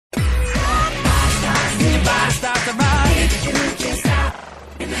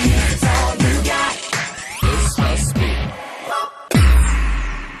It's all you got. This must be.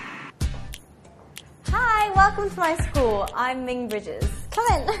 Hi, welcome to my school. I'm Ming Bridges. Come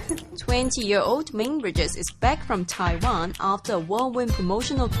in. 20-year-old Ming Bridges is back from Taiwan after a whirlwind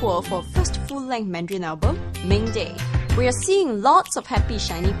promotional tour for first full-length Mandarin album, Ming Day. We are seeing lots of happy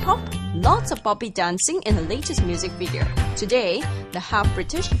shiny pop, lots of poppy dancing in her latest music video. Today, the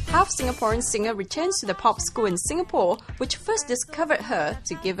half-British, half-Singaporean singer returns to the pop school in Singapore, which first discovered her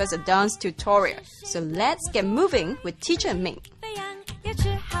to give us a dance tutorial. So let's get moving with teacher Ming.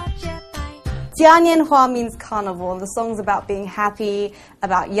 Jianianhua means carnival, and the song's about being happy,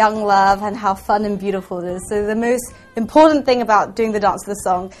 about young love, and how fun and beautiful it is. So the most important thing about doing the dance of the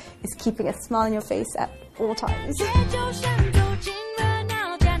song is keeping a smile on your face at all times.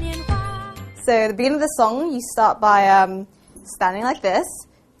 So at the beginning of the song, you start by standing like this,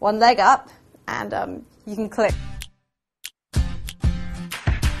 one leg up, and you can click.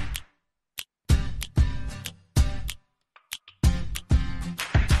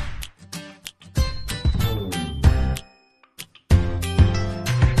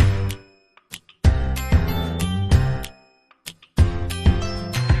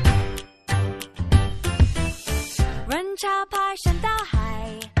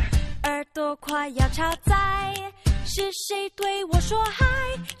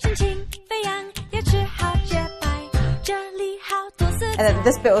 And then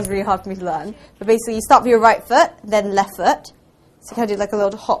this bit was really hard for me to learn. But basically you start with your right foot, then left foot. So you kind of do like a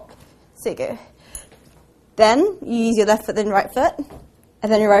little hop. So you go. Then you use your left foot, then right foot.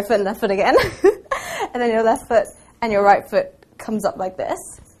 And then your right foot and left foot again. And then your left foot and your right foot comes up like this.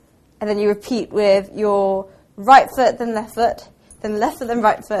 And then you repeat with your right foot, then left foot, then left foot, then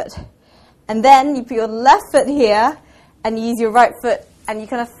right foot. And then you put your left foot here, and you use your right foot, and you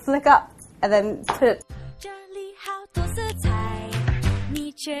kind of flick up, and then put it.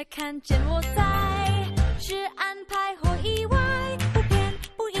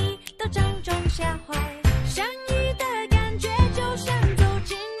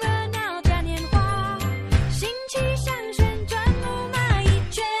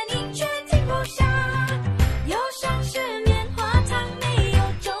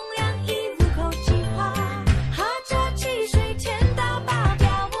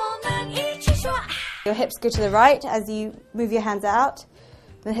 Your hips go to the right as you move your hands out.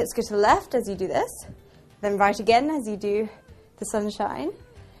 Then hips go to the left as you do this. Then right again as you do the sunshine.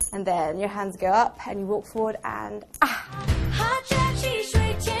 And then your hands go up and you walk forward and ah!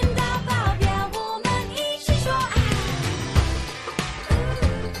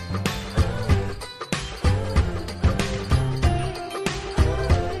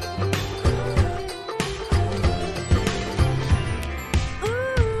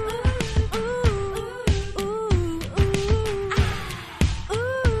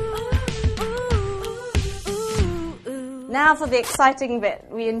 Now for the exciting bit,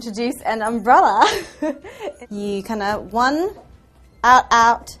 we introduce an umbrella. You kind of one, out,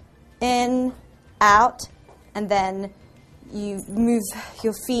 out, in, out, and then you move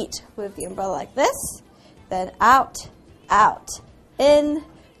your feet with the umbrella like this. Then out, out, in,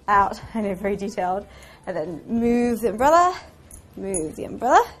 out. I know, very detailed. And then move the umbrella, and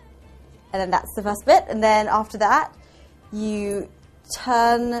then that's the first bit. And then after that, you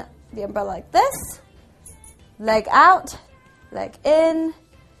turn the umbrella like this. Leg out, leg in,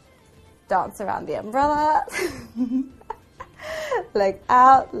 dance around the umbrella, leg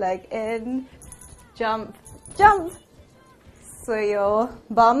out, leg in, jump, jump, so your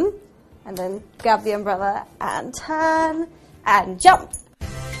bum, and then grab the umbrella and turn and jump.